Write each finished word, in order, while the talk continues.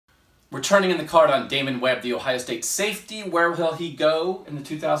We're turning in the card on Damon Webb, the Ohio State safety. Where will he go in the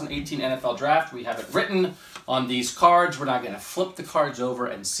 2018 NFL Draft? We have it written on these cards. We're not going to flip the cards over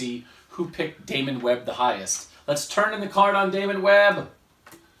and see who picked Damon Webb the highest. Let's turn in the card on Damon Webb.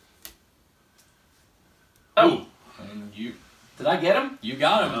 Oh. And you... Did I get him? You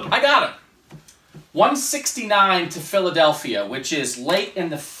got him. I got him. 169 to Philadelphia, which is late in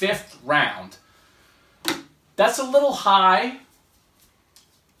the 5th round. That's a little high.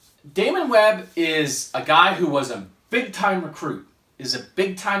 Damon Webb is a guy who was a big-time recruit, is a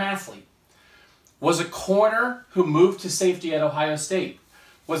big-time athlete, was a corner who moved to safety at Ohio State,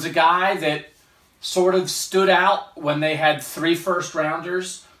 was a guy that sort of stood out when they had 3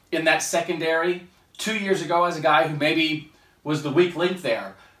 first-rounders in that secondary 2 years ago as a guy who maybe was the weak link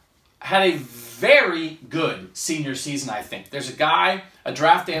there. Had a very good senior season, I think. There's a guy, a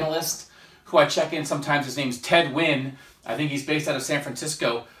draft analyst, who I check in sometimes. His name's Ted Wynn. I think he's based out of San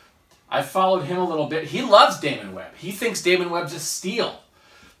Francisco. I followed him a little bit. He loves Damon Webb. He thinks Damon Webb's a steal.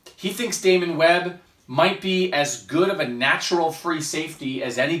 He thinks Damon Webb might be as good of a natural free safety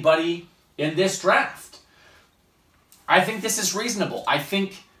as anybody in this draft. I think this is reasonable. I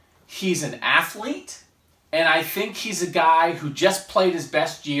think he's an athlete, and I think he's a guy who just played his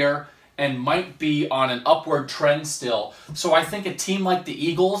best year and might be on an upward trend still. So I think a team like the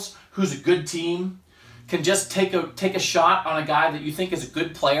Eagles, who's a good team, can just take a shot on a guy that you think is a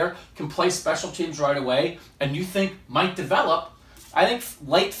good player, can play special teams right away, and you think might develop. I think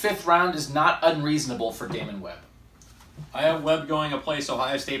late 5th round is not unreasonable for Damon Webb. I have Webb going a place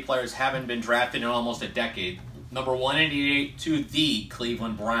Ohio State players haven't been drafted in almost a decade. Number 188 to the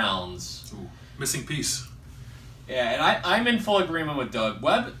Cleveland Browns. Ooh, missing piece. Yeah, and I'm in full agreement with Doug.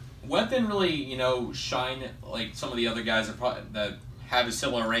 Webb didn't really, you know, shine like some of the other guys that have a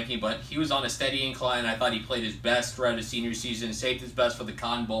similar ranking, but he was on a steady incline. I thought he played his best throughout his senior season, saved his best for the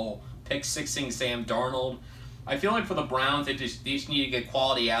Cotton Bowl, pick 6ing Sam Darnold. I feel like for the Browns, they just need to get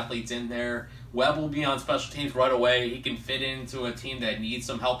quality athletes in there. Webb will be on special teams right away. He can fit into a team that needs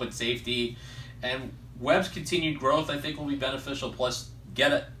some help with safety. And Webb's continued growth, I think, will be beneficial. Plus,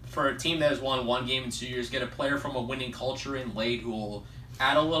 for a team that has won 1 game in 2 years, get a player from a winning culture in late who will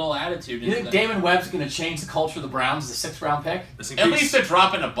add a little attitude. You think Damon Webb's going to change the culture of the Browns, the 6th round pick? At least a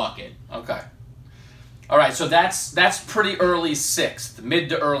drop in a bucket. Okay. All right, so that's pretty early 6th, mid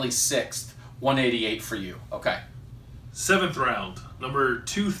to early 6th, 188 for you. Okay. 7th round, number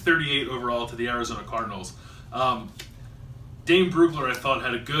 238 overall to the Arizona Cardinals. Dane Brugler, I thought,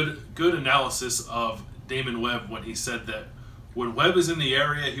 had a good analysis of Damon Webb when he said that when Webb is in the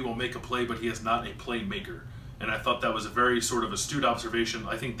area, he will make a play, but he is not a playmaker. And I thought that was a very sort of astute observation.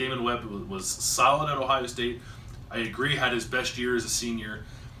 I think Damon Webb was solid at Ohio State. I agree, had his best year as a senior.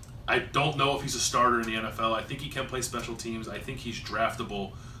 I don't know if he's a starter in the NFL. I think he can play special teams. I think he's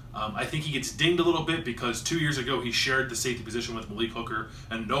draftable. I think he gets dinged a little bit because 2 years ago he shared the safety position with Malik Hooker,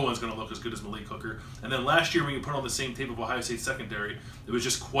 and no one's going to look as good as Malik Hooker. And then last year when you put on the same tape of Ohio State secondary, it was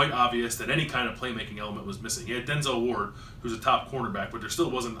just quite obvious that any kind of playmaking element was missing. He had Denzel Ward, who's a top cornerback, but there still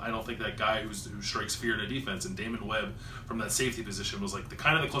wasn't, I don't think, that guy who strikes fear in a defense. And Damon Webb from that safety position was like the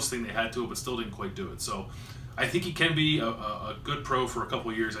closest thing they had to it, but still didn't quite do it. So I think he can be a good pro for a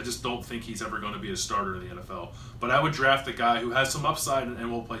couple of years. I just don't think he's ever going to be a starter in the NFL. But I would draft a guy who has some upside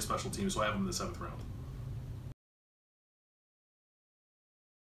and will play special teams, so I have him in the 7th round.